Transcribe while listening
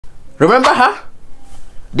Remember her?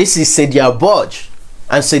 This is Saida Boj.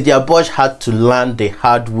 And Saida Boj had to learn the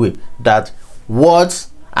hard way that words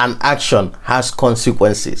and action has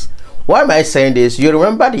consequences. Why am I saying this? You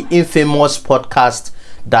remember the infamous podcast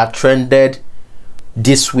that trended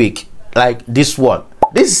this week? Like this one.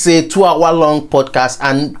 This is a 2-hour long podcast,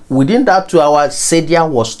 and within that 2 hours, Saida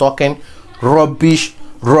was talking rubbish.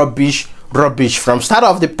 From start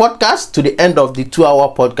of the podcast to the end of the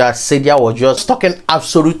 2-hour podcast, Saida was just talking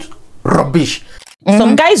absolute rubbish.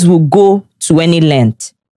 Some guys will go to any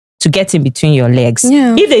length to get in between your legs.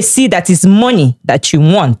 Yeah. If they see that it's money that you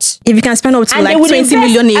want. If you can spend up to And like they will 20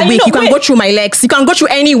 million a week, you can go through my legs. You can go through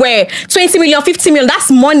anywhere. 20 million, 50 million, that's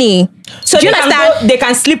money. So do you understand? They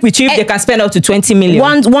can sleep with you if they can spend up to 20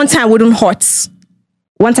 million. One time wouldn't hurt.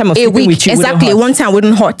 One time of A sleeping week, with you exactly. One time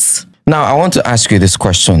wouldn't hurt. Now, I want to ask you this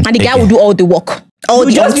question. And the guy will do all the work. All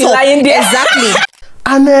the just be lying there. Exactly.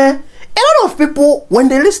 And a lot of people, when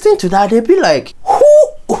they listen to that, they be like,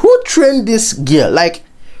 who trained this girl? Like,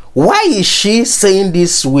 why is she saying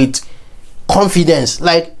this with confidence?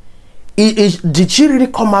 Like, did she really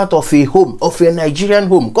come out of a home, of a Nigerian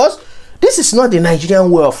home? Because this is not the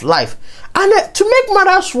Nigerian way of life. And to make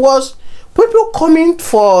matters worse, people coming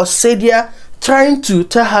for Saida, trying to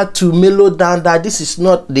tell her to mellow down, that this is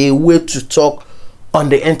not the way to talk on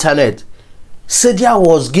the internet. Saida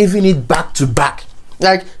was giving it back to back.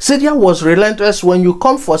 Like, Saida was relentless. When you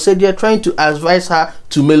come for Saida trying to advise her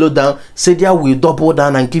to mellow down, Saida will double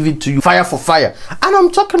down and give it to you fire for fire. And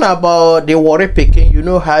I'm talking about the Warri Pikin. You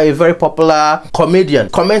know her, a very popular comedian,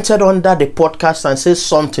 commented under the podcast and said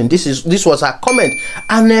something. This was her comment,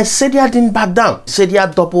 and Saida didn't back down.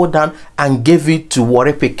 Saida doubled down and gave it to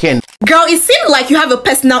Warri Pikin. Girl, it seems like you have a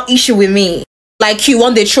personal issue with me. Like you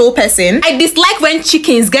want the troll person. I dislike when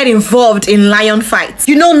chickens get involved in lion fights.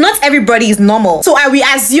 You know, not everybody is normal. So I will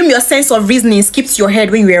assume your sense of reasoning skips your head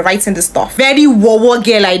when you were writing the stuff. Very war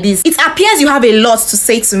girl like this. It appears you have a lot to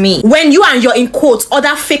say to me. When you and your, in quotes,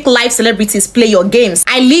 other fake life celebrities play your games,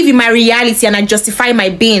 I live in my reality and I justify my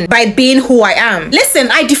being by being who I am. Listen,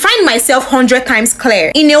 I define myself 100 times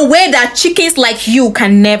clear in a way that chickens like you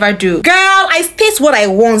can never do. Girl, I state what I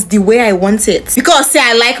want the way I want it. Because say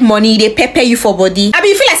I like money, they pepper you for body. I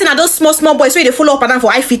mean, you feel like saying those small boys where they follow up and down for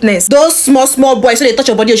eye fitness. Those small boys where they touch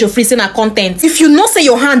your body as you're freezing our content. If you not say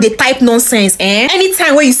your hand, they type nonsense,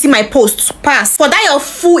 anytime where you see my posts, pass. For that your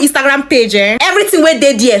full Instagram page, everything where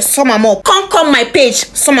they there, sum them up. Come my page,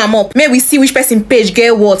 sum them up. May we see which person page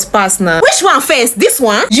get what pass now. Which one first? This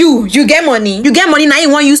one? You get money. You get money now.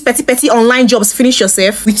 You want to use petty online jobs, finish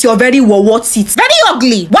yourself with your very war teeth. Very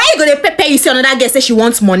ugly. Why you gonna pepper you see another girl say she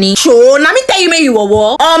wants money? Sure, now me tell you may you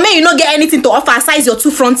war. Or may you not get anything to offer aside your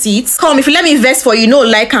 2 front teeth. Come, if you let me invest for you, know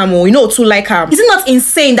like him, you know too like him. Is it not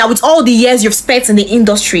insane that with all the years you've spent in the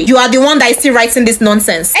industry, you are the one that is still writing this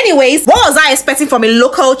nonsense? Anyways, what was I expecting from a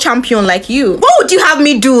local champion like you? What would you have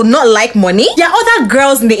me do? Not like money? There are other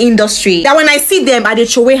girls in the industry that when I see them, I dey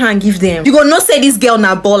throw away and give them. You go no say this girl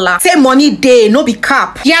na baller. Say money day, no be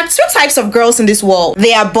cap. There are 2 types of girls in this world.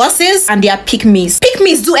 They are bosses and they are pick-me's.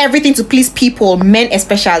 Pick-me's do everything to please people, men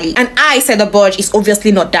especially. And I, Saida Boj, is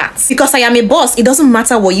obviously not that. Because I am a boss, it doesn't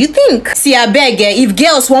matter what you think. See, I beg, if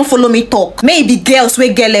girls won't follow me talk, maybe girls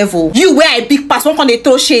will get level. You where I big pass, one can they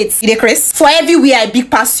throw shades. You dey Chris? For everywhere I big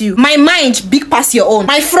pass you. My mind big pass your own.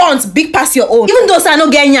 My front big pass your own. Even though I no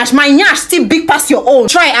get nyash, my nyash still big pass your own.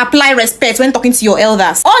 Try apply respect when talking to your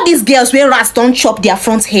elders. All these girls where rats don't chop their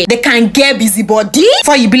front head, they can get busy body.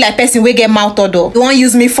 For you be like person we get mouth odor. You won't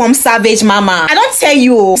use me from savage mama. I don't tell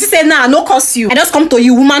you. She say nah, no curse you. I just come to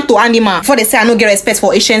you woman to animal. Before they say I no get respect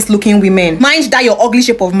for Asians looking women. Mind that your ugly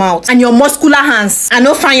shape of mouth and your muscular hands. I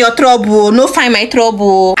no find your trouble, no find my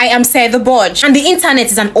trouble. I am Saida Boj, and the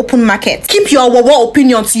internet is an open market. Keep your wawa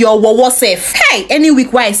opinion to your wawa self. Hey, any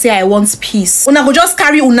week where I say I want peace, una go just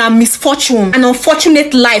carry una misfortune and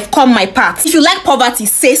unfortunate life come my path. If you like poverty,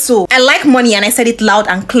 say so. I like money and I said it loud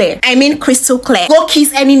and clear. I mean crystal clear. Go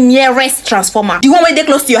kiss any nearest transformer. The one where they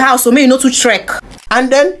close to your house, so may you know to trek.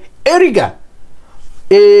 And then Eriga,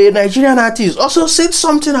 a Nigerian artist, also said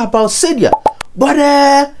something about Saida.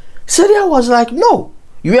 But Saida was like, no,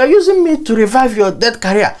 you are using me to revive your dead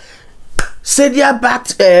career. Saida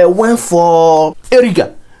went for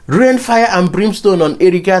Eriga. Rain, fire, and brimstone on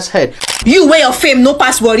Eriga's head. You wear your fame, no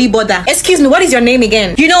pass worry bother. Excuse me, what is your name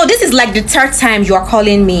again? You know, this is like the 3rd time you are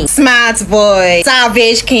calling me smart boy,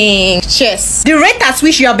 savage king, chess. The rate at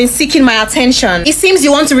which you have been seeking my attention, it seems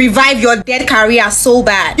you want to revive your dead career so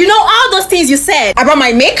bad. You know, all those things you said about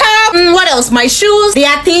my makeup, what else, my shoes. They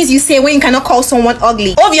are things you say when you cannot call someone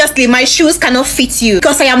ugly. Obviously, my shoes cannot fit you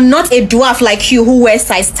because I am not a dwarf like you who wears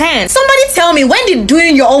size 10. Somebody tell me, when did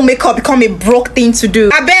doing your own makeup become a broke thing to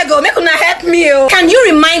do? I bet beg, oh, make una help me, oh. Can you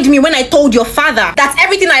remind me when I told your father that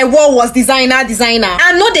everything I wore was designer?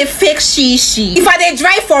 I know they fake she. If I dey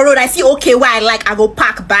drive for road, I see okay where I like, I go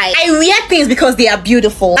park by. I wear things because they are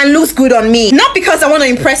beautiful and looks good on me, not because I want to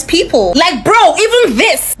impress people. Like, bro, even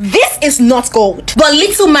this is not gold. But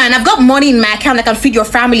little man, I've got money in my account that can feed your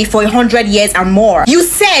family for 100 years and more. You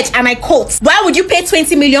said, and I quote, why would you pay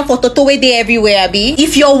 20 million for Toto wey dey everywhere, Abi?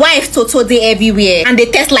 If your wife Toto dey everywhere and they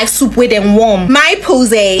taste like soup with them warm. My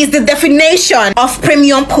pussy is the definition of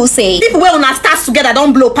premium pussy. People wey una start together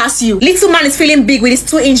don't blow past you. Little man is feeling big with his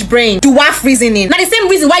 2-inch brain. Dwarf reasoning. Now the same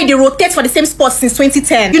reason why they rotate for the same spot since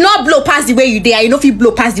 2010. You not blow past the way you dey, and you know if you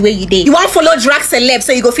blow past the way you dey. You want follow drag celeb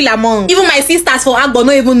so you go feel among. Even my sisters for Agbo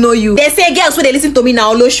no even know you. They say girls when they listen to me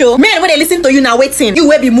now Olo show. Men when they listen to you now waiting. You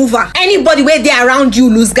will be mover. Anybody where they around you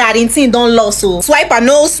lose guard in thing don't lose so. Swipe and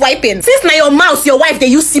no swiping. Since now your mouse, your wife they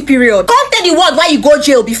use C period. Come tell the world why you go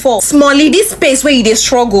jail before. Smally, this space where you they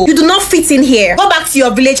struggle. You do not fit in here. Go back to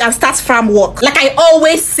your village and start farm work. Like I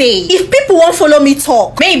always say, if people won't follow me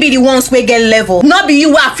talk, maybe the ones where get level. Not be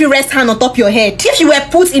you where feel rest hand on top your head. If you were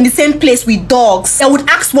put in the same place with dogs, they would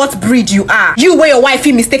ask what breed you are. You where your wife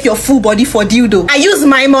mistake your full body for dildo. I use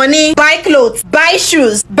my money, buy clothes, buy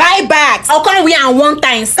shoes, buy bags. I'll come we and one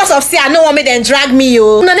time. Because of say I no want me then drag me,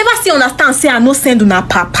 yo. No never see understand say I no send una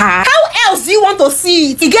papa. How else do you want to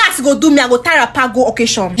see it? You get to go do me, I go tire go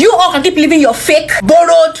occasion. You all can keep living your fake,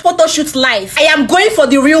 borrowed photo shoot life. I am going for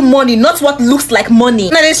the real money, not what looks like money.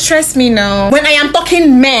 Now they stress me now. When I am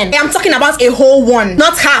talking men, I am talking about a whole one,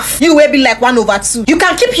 not half. You will be like 1/2. You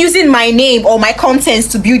can keep using my name or my contents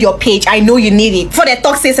to build your page. I know you need it. For the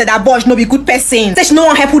talk say Saida Boj no be good person. Say she no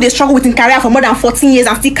one help who they struggle with in career for more than 14 years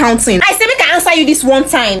and still counting. I say make I answer you this one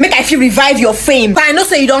time. Make I feel revive your fame. But I know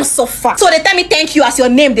say you don't suffer. So they tell me thank you as your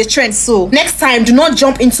name the trend. So next time do not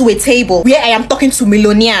jump into a table where I am talking to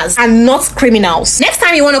millionaires and not criminals. Next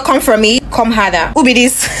time you want to come for me, come harder. Who be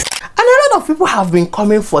this? And a lot of people have been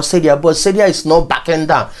coming for Saida, but Saida is not backing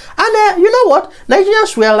down. And you know what?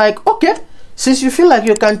 Nigerians were like, okay, since you feel like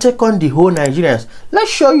you can take on the whole Nigerians, let's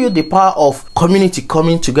show you the power of community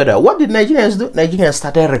coming together. What did Nigerians do? Nigerians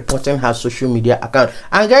started reporting her social media account.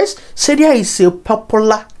 And guys, Saida is a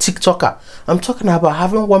popular TikToker. I'm talking about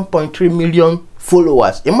having 1.3 million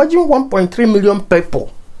followers. Imagine 1.3 million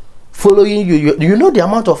people following you. You know the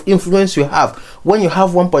amount of influence you have when you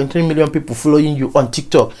have 1.3 million people following you on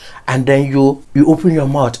TikTok, and then you open your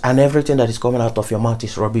mouth and everything that is coming out of your mouth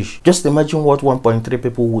is rubbish. Just imagine what 1.3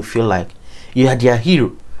 people would feel like. You are their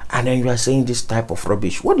hero and then you are saying this type of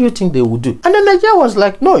rubbish. What do you think they would do? And then Nigeria was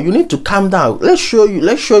like, no, you need to calm down. Let's show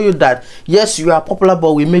you that yes, you are popular,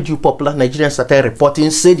 but we made you popular. Nigerians started reporting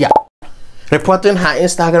Saida, reporting her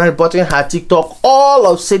Instagram, reporting her TikTok, all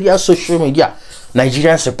of Saida's social media.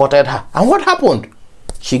 Nigerians reported her. And what happened?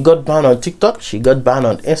 She got banned on TikTok, she got banned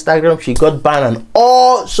on Instagram, she got banned on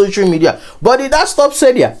all social media. But did that stop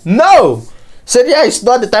Saida? No! Saida is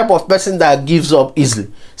not the type of person that gives up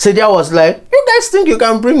easily. Saida was like, you guys think you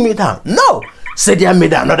can bring me down? No! Saida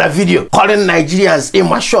made another video calling Nigerians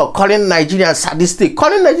immature, calling Nigerians sadistic,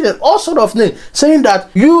 calling Nigerians all sort of names, saying that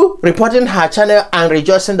you reporting her channel and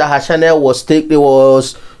rejoicing that her channel was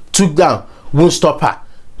took down won't stop her.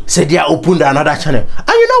 Saida opened another channel, and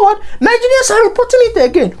you know what? Nigerians are reporting it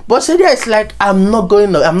again. But Saida is like, I'm not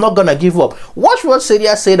gonna give up. Watch what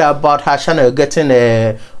Saida said about her channel getting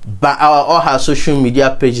all her social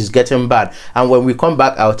media pages getting bad. And when we come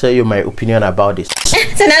back, I'll tell you my opinion about this.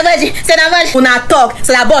 Saida Boj, una talk,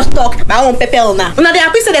 Saida Boj talk, my own pepper una. Una dey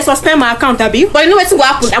happy say they suspend my account, Abi. But you know what's going to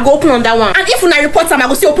happen? I go open on that one. And if una report them, I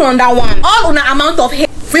go still open on that one. All una amount of hate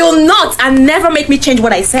will not and never make me change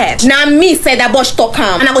what I said. Now me Saida Boj talk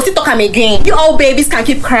him, and I go still talk him again. You all babies can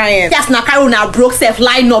keep crying. Yes, na carry una broke self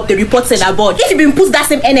line up the report Saida Boj. If you been put that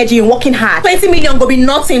same energy in working hard, 20 million go be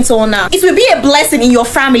nothing to una. It will be a blessing in your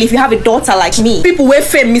family if you have a daughter like me. People where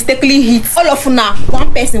fame mistakenly hits all of una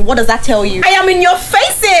one person. What does that tell you? I am in your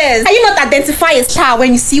faces. Can you not identify a star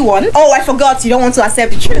when you see one? Oh, I forgot. You don't want to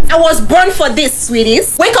accept the truth. I was born for this,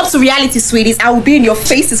 sweeties. Wake up to reality, sweeties. I will be in your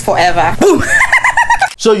faces forever. Boom.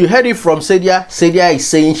 So you heard it from Saida. Saida is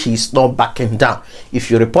saying she's not backing down.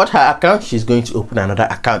 If you report her account, she's going to open another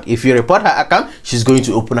account. If you report her account, she's going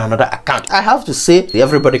to open another account. I have to say,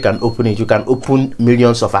 everybody can open it. You can open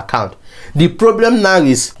millions of accounts. The problem now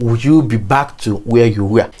is, would you be back to where you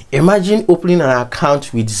were? Imagine opening an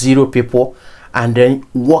account with 0 people and then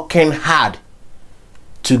working hard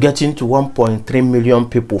to get into 1.3 million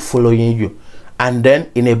people following you. And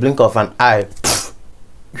then in a blink of an eye,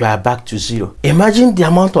 you are back to 0. Imagine the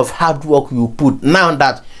amount of hard work you put now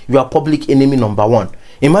that you are public enemy #1.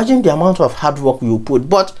 Imagine the amount of hard work you put.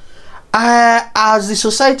 But as the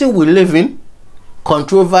society we live in,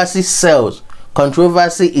 controversy sells.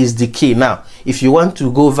 Controversy is the key. Now, if you want to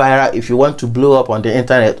go viral, if you want to blow up on the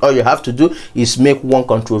internet, all you have to do is make one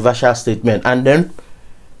controversial statement, and then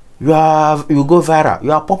you go viral,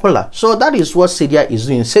 you are popular. So that is what Saida is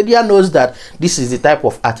doing. Saida knows that this is the type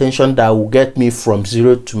of attention that will get me from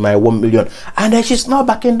 0 to my 1 million, and then she's not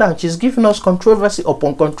backing down. She's giving us controversy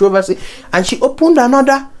upon controversy, and she opened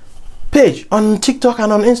another page on TikTok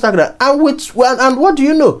and on Instagram, and what do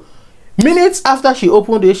you know, minutes after she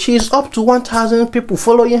opened it, she's up to 1,000 people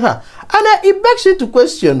following her. And it begs you to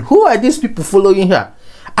question, who are these people following her?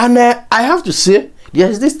 And I have to say,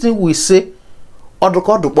 there's this thing we say, which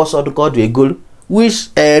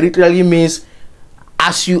literally means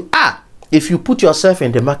as you are. If you put yourself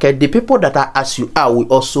in the market, the people that are as you are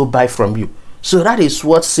will also buy from you. So that is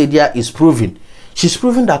what Saida is proving. She's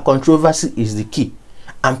proving that controversy is the key,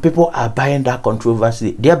 and people are buying that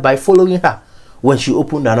controversy, thereby following her when she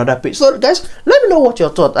opened another page. So guys, let me know what your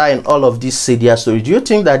thoughts are in all of this Saida story. Do you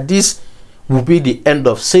think that this will be the end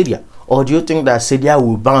of Saida, or do you think that Saida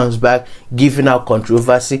will bounce back, giving out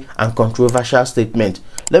controversy and controversial statements?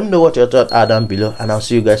 Let me know what your thoughts are down below, and I'll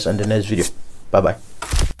see you guys on the next video. Bye bye.